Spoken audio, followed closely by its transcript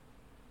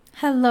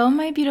Hello,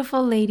 my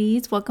beautiful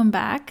ladies. Welcome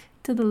back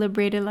to the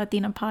Liberated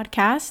Latina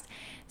podcast.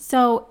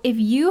 So, if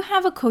you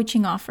have a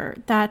coaching offer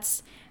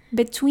that's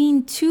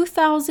between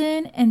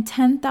 $2,000 and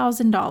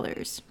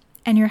 $10,000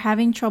 and you're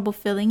having trouble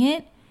filling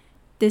it,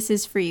 this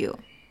is for you.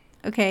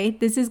 Okay?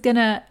 This is going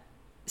to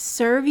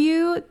serve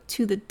you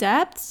to the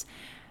depths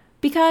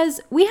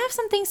because we have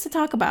some things to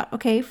talk about.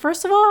 Okay?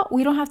 First of all,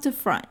 we don't have to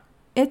front.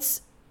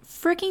 It's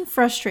freaking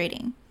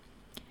frustrating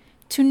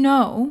to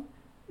know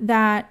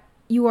that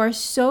you are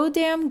so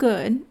damn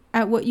good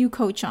at what you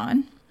coach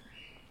on,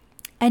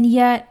 and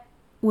yet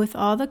with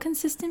all the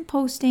consistent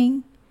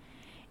posting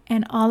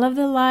and all of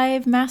the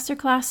live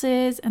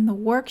masterclasses and the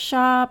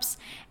workshops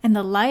and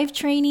the live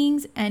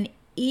trainings and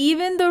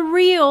even the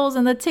reels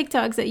and the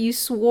TikToks that you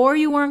swore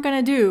you weren't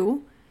going to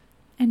do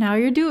and now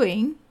you're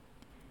doing,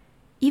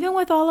 even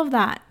with all of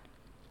that,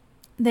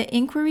 the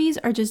inquiries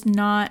are just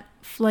not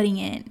flooding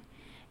in,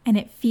 and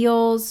it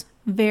feels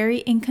very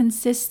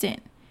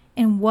inconsistent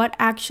in what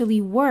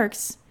actually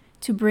works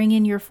to bring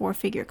in your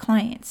 4-figure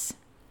clients.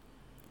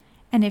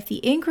 And if the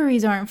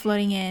inquiries aren't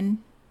flooding in,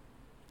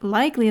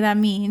 likely that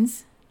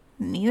means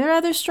neither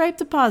are there Stripe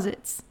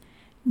deposits,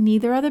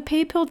 neither are there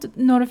PayPal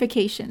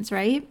notifications,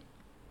 right?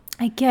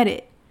 I get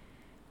it.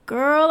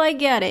 Girl, I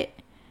get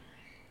it.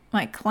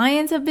 My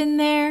clients have been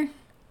there.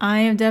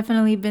 I have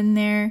definitely been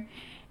there.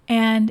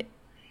 And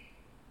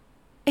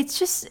it's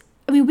just,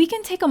 we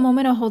can take a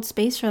moment to hold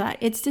space for that.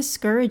 It's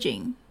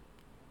discouraging.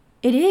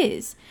 It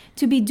is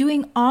to be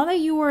doing all that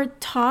you were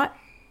taught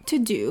to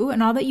do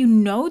and all that you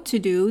know to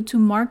do to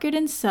market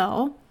and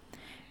sell,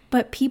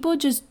 but people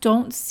just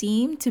don't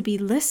seem to be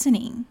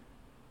listening.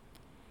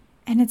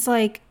 And it's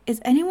like, is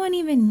anyone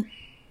even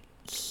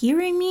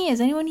hearing me? Is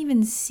anyone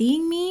even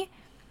seeing me?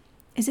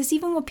 Is this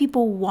even what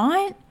people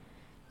want?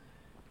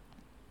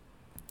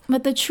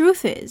 But the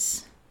truth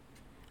is,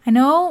 I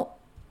know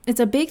it's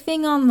a big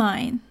thing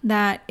online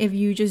that if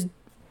you just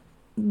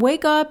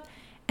wake up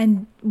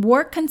and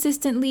work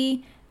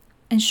consistently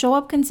and show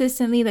up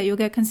consistently, that you'll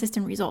get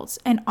consistent results.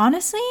 And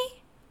honestly,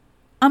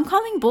 I'm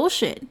calling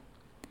bullshit.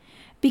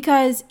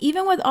 Because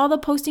even with all the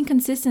posting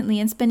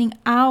consistently and spending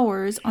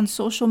hours on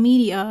social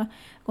media,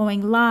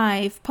 going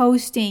live,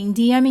 posting,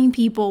 DMing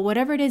people,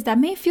 whatever it is, that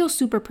may feel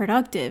super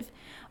productive.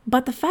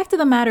 But the fact of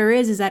the matter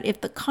is that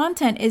if the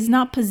content is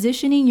not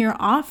positioning your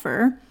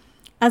offer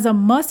as a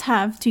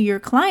must-have to your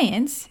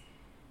clients,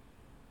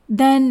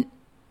 then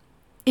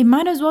it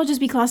might as well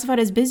just be classified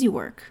as busy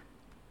work.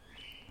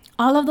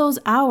 All of those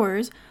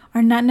hours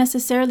are not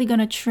necessarily going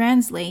to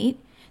translate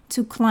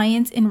to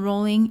clients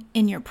enrolling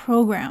in your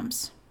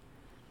programs.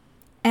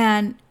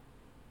 And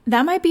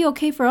that might be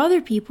okay for other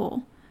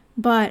people,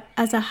 but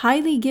as a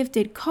highly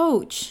gifted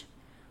coach,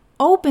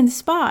 open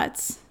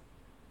spots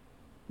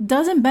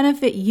doesn't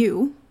benefit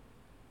you,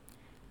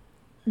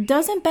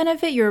 doesn't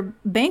benefit your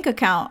bank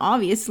account,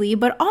 obviously,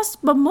 but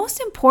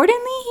most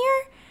importantly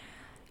here,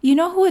 you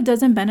know who it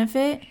doesn't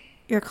benefit?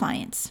 Your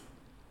clients.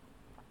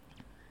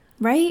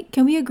 Right?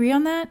 Can we agree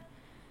on that?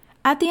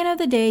 At the end of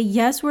the day,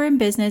 yes, we're in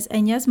business,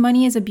 and yes,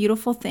 money is a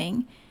beautiful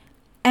thing.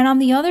 And on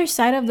the other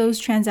side of those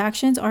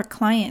transactions are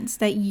clients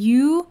that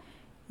you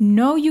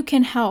know you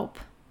can help,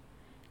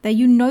 that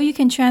you know you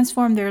can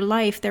transform their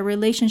life, their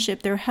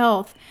relationship, their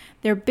health,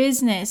 their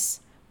business,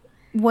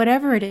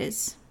 whatever it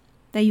is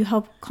that you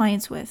help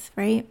clients with,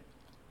 right?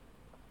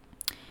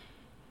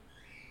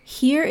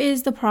 Here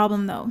is the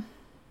problem though.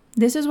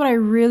 This is what I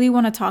really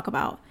want to talk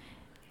about.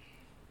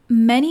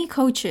 Many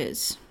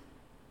coaches,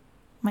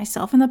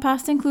 myself in the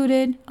past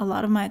included, a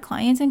lot of my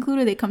clients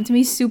included, they come to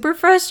me super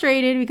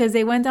frustrated because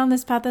they went down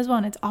this path as well,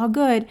 and it's all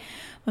good.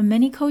 But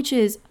many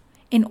coaches,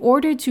 in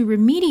order to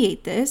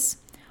remediate this,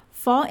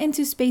 fall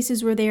into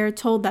spaces where they are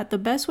told that the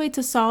best way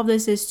to solve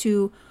this is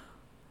to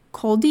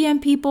cold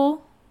DM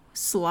people,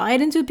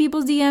 slide into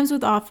people's DMs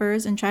with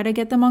offers and try to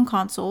get them on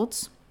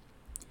consults.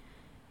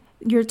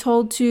 You're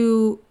told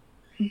to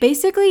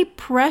basically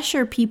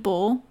pressure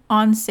people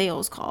on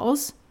sales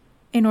calls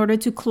in order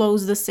to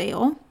close the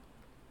sale,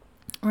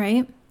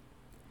 right?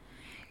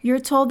 You're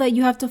told that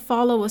you have to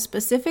follow a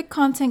specific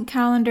content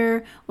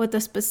calendar with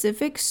a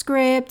specific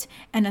script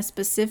and a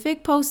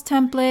specific post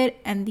template,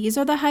 and these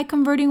are the high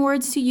converting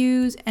words to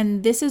use,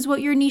 and this is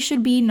what your niche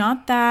should be,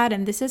 not that,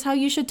 and this is how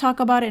you should talk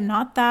about it,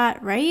 not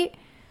that, right?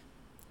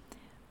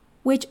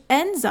 Which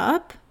ends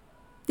up,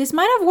 this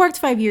might have worked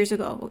 5 years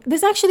ago.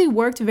 This actually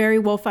worked very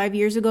well 5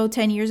 years ago,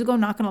 10 years ago,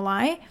 not gonna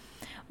lie.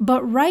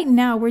 But right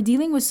now, we're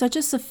dealing with such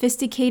a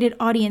sophisticated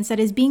audience that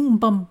is being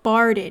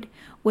bombarded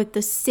with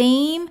the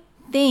same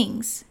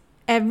things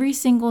every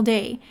single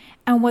day.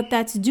 And what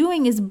that's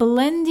doing is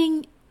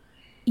blending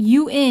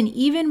you in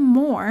even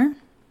more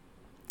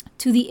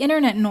to the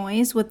internet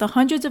noise with the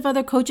hundreds of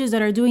other coaches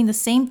that are doing the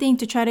same thing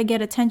to try to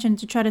get attention,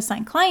 to try to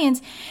sign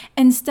clients,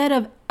 instead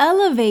of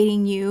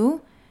elevating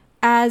you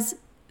as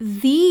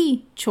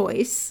the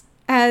choice,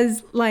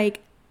 as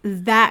like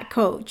that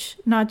coach,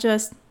 not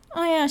just,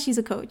 oh yeah, she's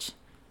a coach.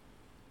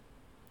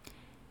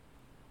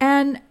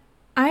 And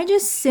I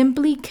just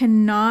simply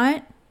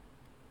cannot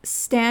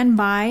stand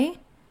by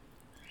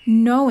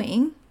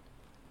knowing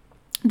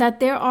that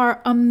there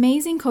are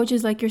amazing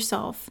coaches like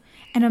yourself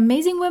and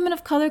amazing women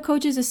of color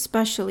coaches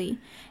especially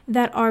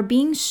that are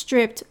being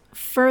stripped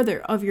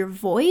further of your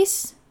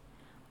voice,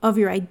 of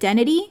your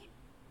identity,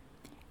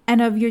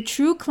 and of your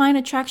true client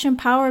attraction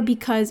power,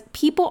 because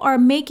people are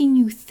making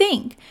you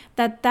think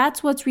that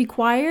that's what's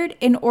required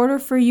in order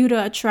for you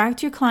to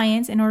attract your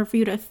clients, in order for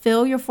you to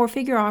fill your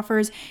 4-figure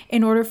offers,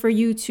 in order for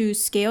you to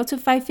scale to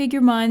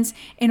 5-figure months,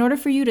 in order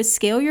for you to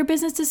scale your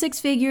business to 6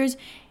 figures.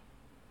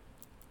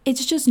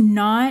 It's just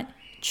not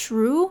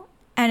true,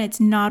 and it's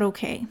not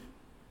okay.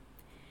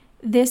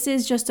 This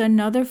is just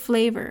another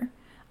flavor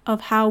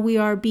of how we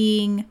are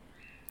being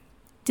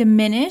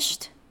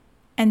diminished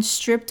and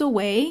stripped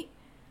away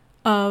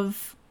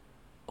of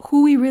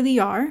who we really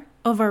are,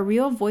 of our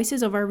real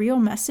voices, of our real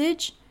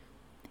message.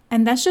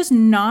 And that's just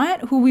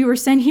not who we were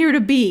sent here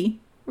to be,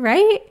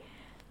 right?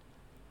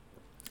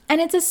 And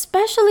it's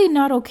especially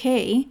not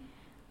okay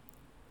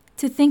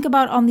to think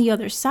about, on the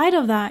other side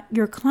of that,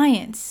 your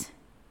clients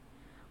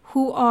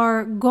who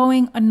are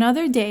going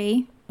another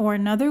day or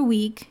another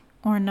week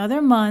or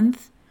another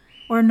month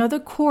or another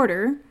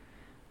quarter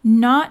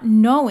not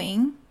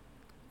knowing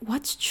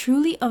what's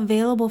truly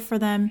available for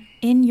them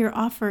in your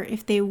offer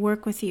if they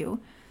work with you.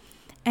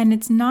 And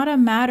it's not a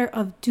matter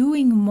of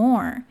doing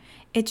more.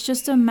 It's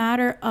just a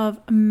matter of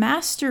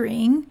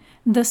mastering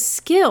the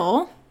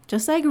skill,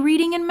 just like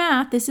reading and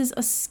math. This is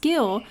a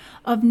skill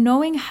of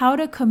knowing how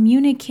to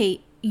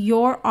communicate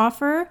your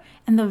offer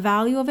and the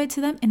value of it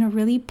to them in a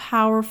really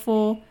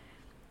powerful,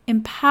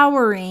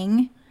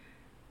 empowering,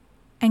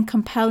 and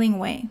compelling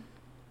way.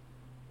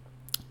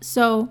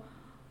 So,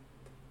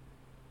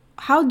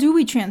 how do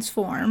we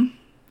transform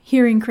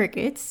hearing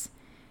crickets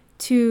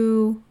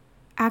to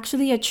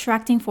actually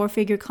attracting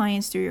 4-figure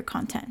clients through your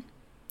content?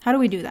 How do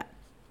we do that?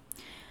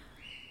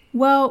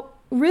 Well,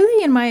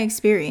 really, in my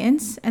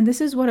experience, and this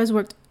is what has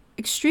worked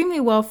extremely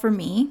well for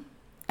me,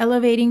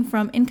 elevating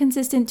from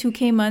inconsistent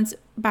 2K months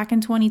back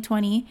in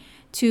 2020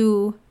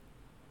 to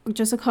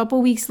just a couple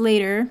weeks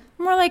later,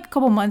 more like a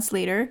couple months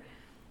later,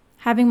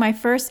 having my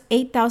first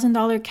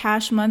 $8,000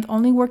 cash month,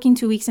 only working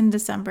 2 weeks in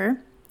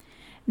December.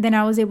 Then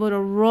I was able to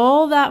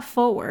roll that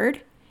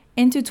forward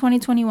into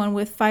 2021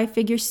 with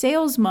 5-figure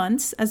sales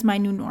months as my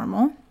new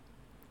normal.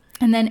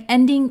 And then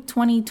ending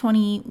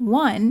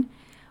 2021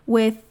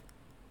 with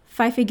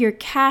 5-figure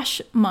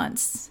cash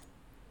months,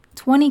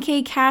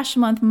 20K cash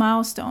month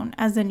milestone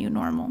as the new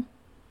normal.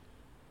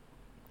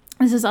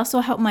 This has also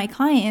helped my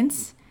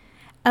clients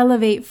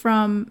elevate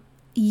from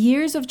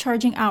years of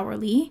charging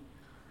hourly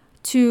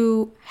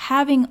to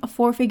having a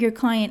 4-figure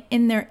client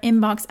in their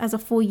inbox as a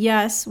full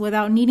yes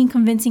without needing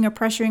convincing or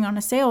pressuring on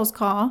a sales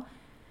call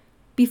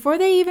before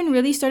they even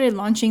really started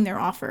launching their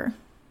offer.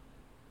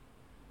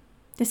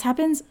 This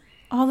happens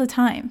all the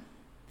time.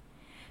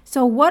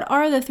 So what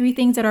are the 3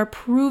 things that are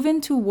proven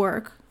to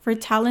work for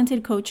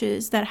talented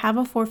coaches that have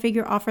a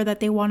 4-figure offer that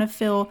they want to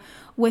fill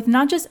with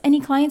not just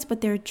any clients, but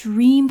their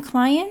dream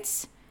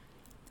clients,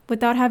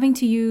 without having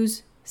to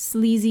use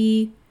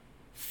sleazy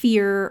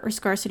fear or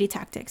scarcity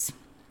tactics?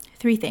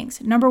 3 things.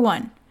 Number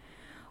 1,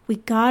 we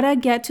gotta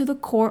get to the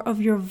core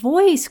of your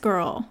voice,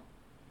 girl.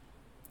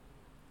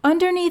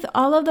 Underneath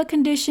all of the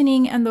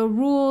conditioning and the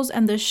rules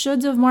and the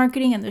shoulds of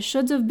marketing and the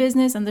shoulds of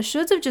business and the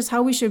shoulds of just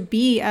how we should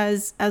be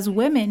as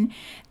women,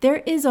 there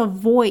is a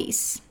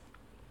voice.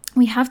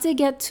 We have to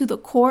get to the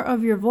core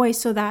of your voice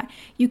so that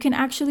you can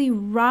actually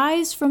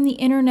rise from the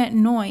internet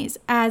noise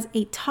as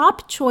a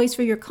top choice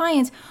for your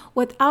clients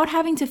without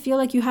having to feel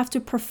like you have to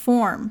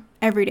perform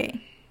every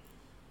day.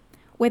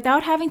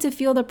 Without having to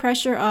feel the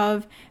pressure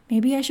of,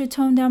 maybe I should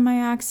tone down my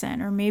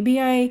accent, or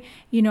maybe I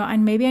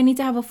need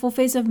to have a full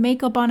face of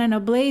makeup on and a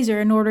blazer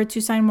in order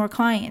to sign more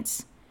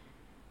clients.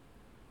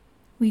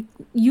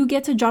 You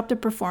get to drop the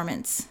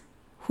performance.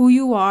 Who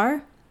you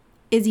are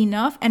is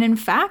enough, and in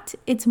fact,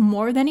 it's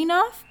more than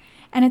enough,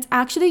 and it's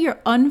actually your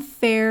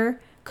unfair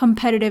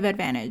competitive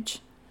advantage.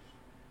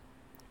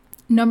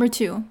 Number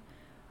 2,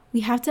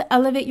 we have to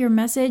elevate your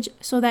message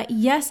so that,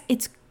 yes,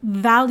 it's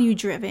value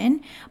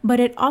driven, but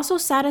it also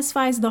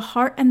satisfies the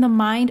heart and the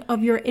mind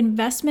of your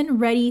investment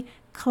ready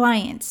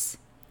clients.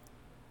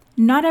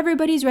 Not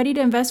everybody's ready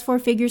to invest 4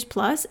 figures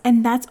plus,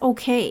 and that's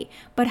okay.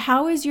 But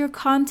how is your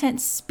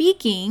content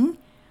speaking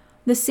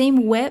the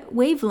same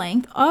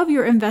wavelength of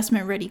your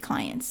investment ready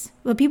clients?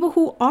 The people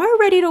who are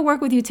ready to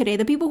work with you today,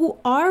 the people who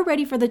are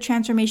ready for the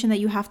transformation that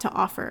you have to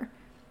offer.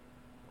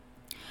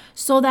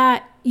 So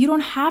that you don't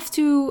have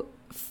to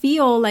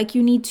feel like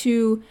you need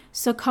to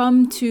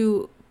succumb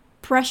to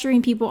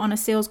pressuring people on a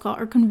sales call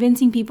or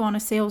convincing people on a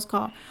sales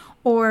call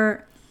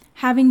or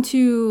having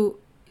to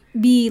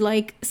be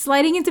like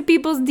sliding into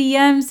people's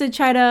DMs to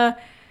try to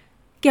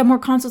get more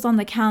consults on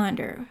the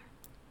calendar.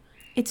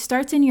 It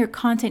starts in your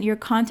content. Your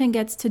content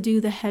gets to do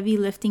the heavy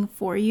lifting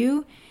for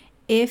you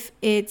if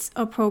it's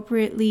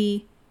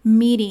appropriately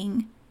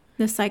meeting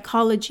the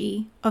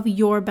psychology of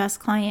your best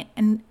client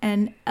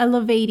and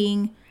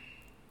elevating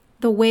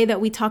the way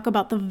that we talk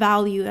about the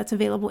value that's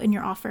available in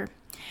your offer.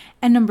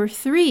 And number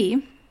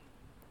 3,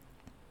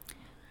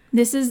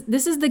 This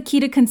is the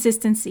key to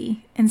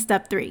consistency in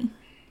step 3.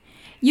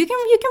 You can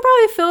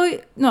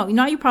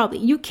probably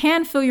you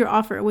can fill your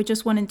offer with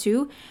just 1 and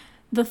 2.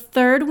 The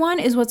third one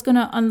is what's going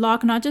to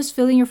unlock not just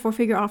filling your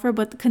 4-figure offer,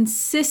 but the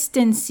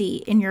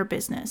consistency in your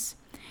business.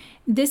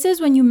 This is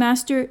when you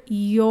master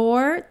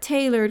your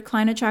tailored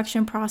client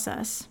attraction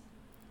process.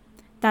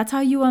 That's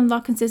how you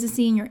unlock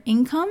consistency in your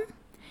income.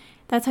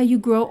 That's how you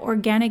grow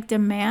organic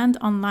demand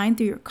online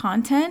through your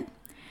content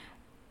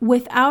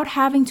without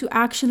having to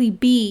actually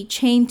be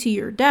chained to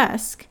your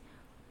desk,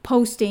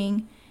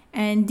 posting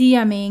and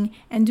DMing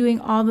and doing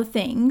all the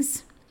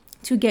things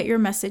to get your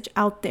message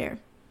out there.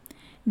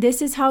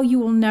 This is how you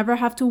will never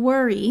have to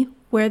worry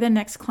where the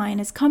next client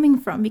is coming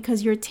from,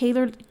 because your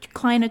tailored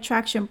client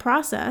attraction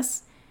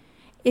process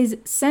is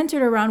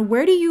centered around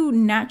where do you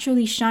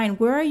naturally shine?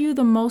 Where are you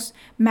the most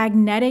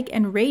magnetic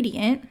and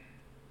radiant?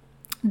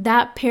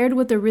 That paired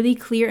with a really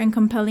clear and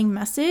compelling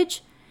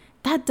message,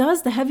 that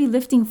does the heavy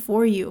lifting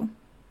for you.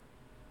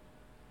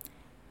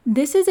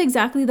 This is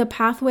exactly the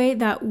pathway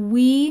that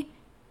we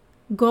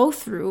go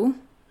through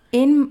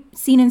in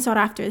Seen and Sought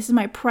After. This is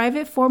my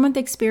private 4-month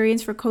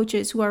experience for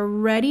coaches who are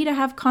ready to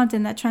have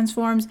content that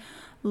transforms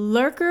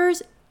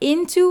lurkers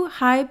into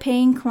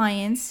high-paying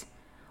clients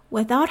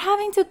without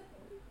having to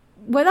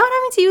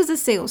use the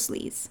sales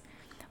sleaze,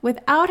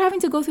 without having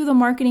to go through the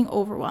marketing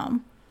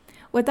overwhelm,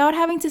 without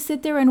having to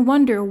sit there and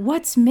wonder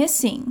what's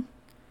missing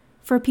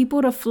for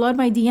people to flood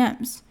my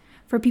DMs,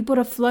 for people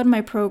to flood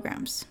my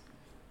programs.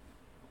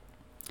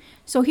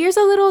 So here's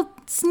a little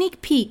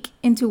sneak peek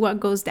into what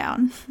goes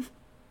down.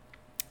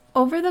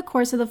 Over the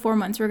course of the 4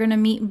 months, we're going to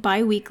meet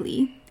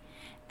bi-weekly.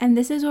 And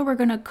this is where we're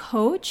going to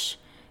coach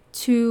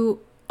to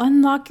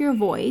unlock your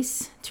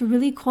voice, to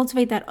really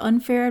cultivate that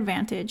unfair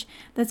advantage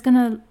that's going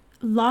to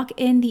lock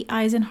in the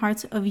eyes and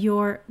hearts of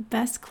your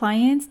best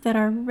clients that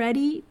are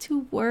ready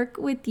to work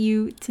with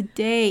you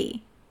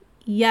today.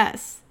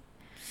 Yes.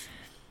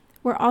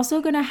 We're also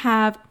going to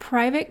have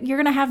you're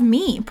going to have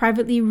me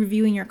privately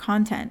reviewing your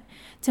content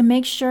to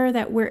make sure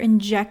that we're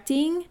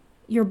injecting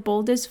your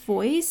boldest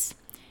voice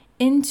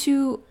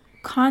into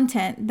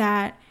content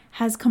that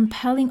has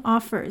compelling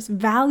offers,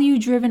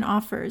 value-driven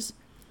offers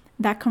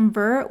that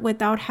convert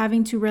without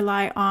having to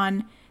rely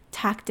on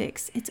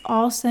tactics. It's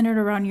all centered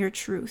around your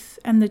truth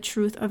and the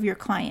truth of your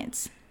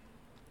clients.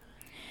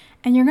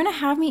 And you're going to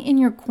have me in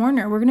your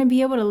corner. We're going to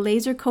be able to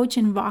laser coach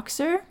in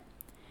Voxer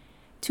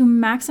to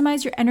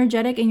maximize your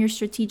energetic and your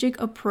strategic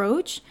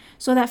approach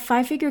so that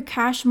 5-figure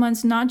cash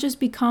months not just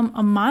become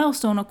a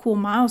milestone, a cool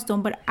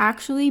milestone, but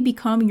actually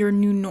become your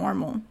new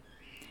normal.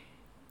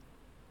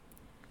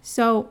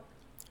 So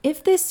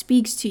if this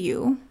speaks to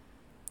you,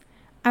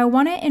 I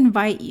want to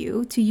invite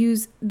you to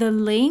use the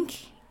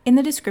link in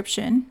the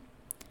description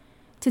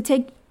to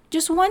take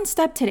just one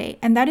step today,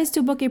 and that is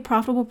to book a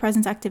profitable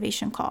presence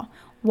activation call.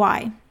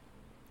 Why?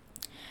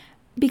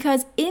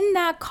 Because in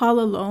that call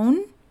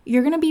alone,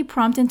 you're going to be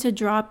prompted to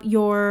drop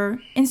your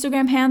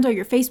Instagram handle,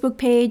 your Facebook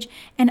page,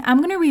 and I'm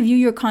going to review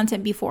your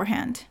content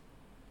beforehand,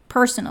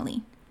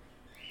 personally.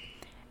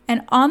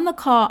 And on the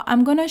call,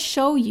 I'm going to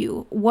show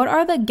you what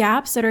are the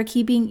gaps that are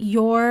keeping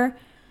your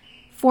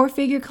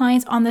 4-figure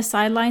clients on the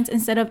sidelines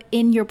instead of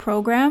in your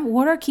program.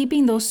 What are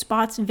keeping those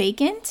spots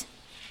vacant?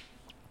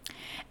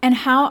 And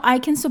how I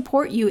can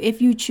support you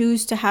if you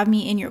choose to have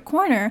me in your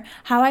corner,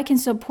 how I can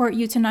support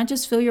you to not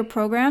just fill your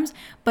programs,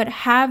 but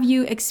have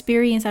you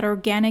experience that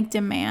organic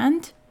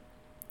demand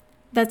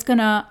that's going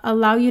to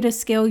allow you to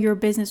scale your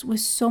business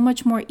with so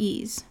much more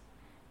ease.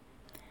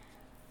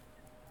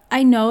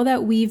 I know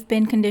that we've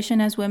been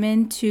conditioned as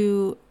women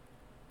to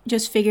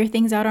just figure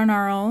things out on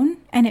our own,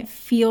 and it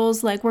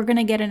feels like we're going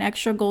to get an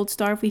extra gold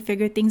star if we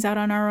figure things out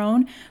on our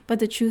own. But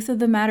the truth of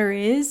the matter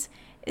is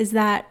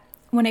that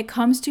when it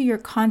comes to your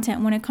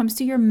content, when it comes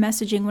to your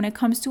messaging, when it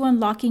comes to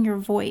unlocking your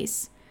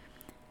voice,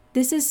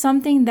 this is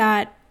something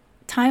that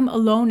time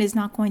alone is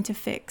not going to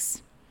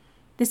fix.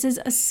 This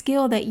is a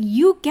skill that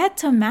you get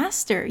to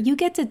master. You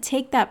get to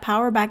take that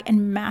power back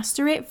and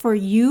master it for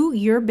you,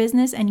 your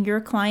business, and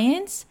your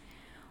clients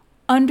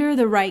under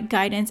the right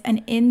guidance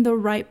and in the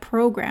right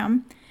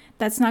program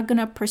that's not going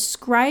to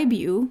prescribe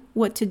you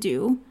what to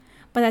do,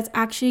 but that's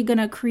actually going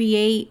to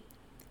create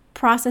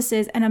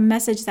processes and a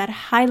message that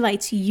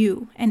highlights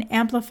you and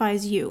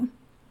amplifies you.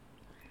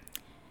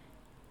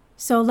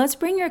 So let's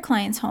bring your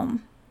clients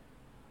home.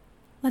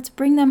 Let's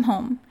bring them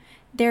home.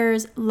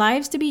 There's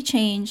lives to be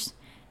changed.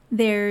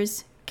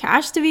 There's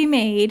cash to be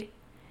made.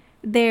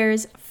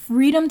 There's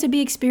freedom to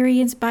be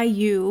experienced by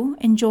you,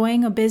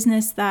 enjoying a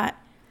business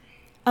that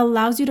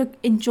allows you to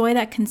enjoy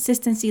that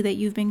consistency that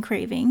you've been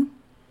craving.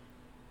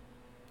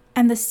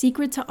 And the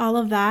secret to all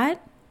of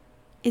that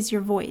is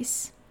your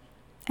voice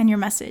and your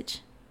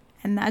message.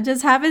 And that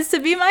just happens to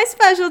be my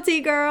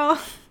specialty,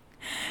 girl.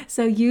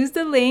 So use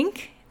the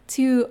link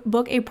to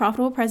book a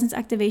profitable presence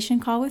activation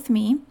call with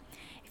me.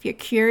 If you're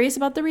curious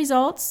about the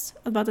results,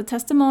 about the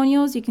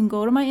testimonials, you can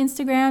go to my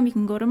Instagram, you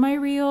can go to my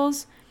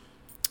reels,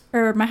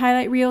 or my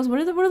highlight reels. What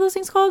are those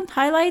things called?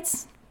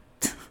 Highlights?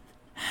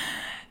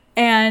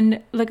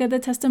 And look at the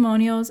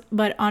testimonials.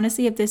 But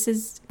honestly, if this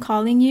is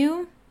calling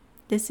you,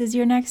 this is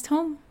your next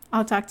home.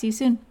 I'll talk to you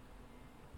soon.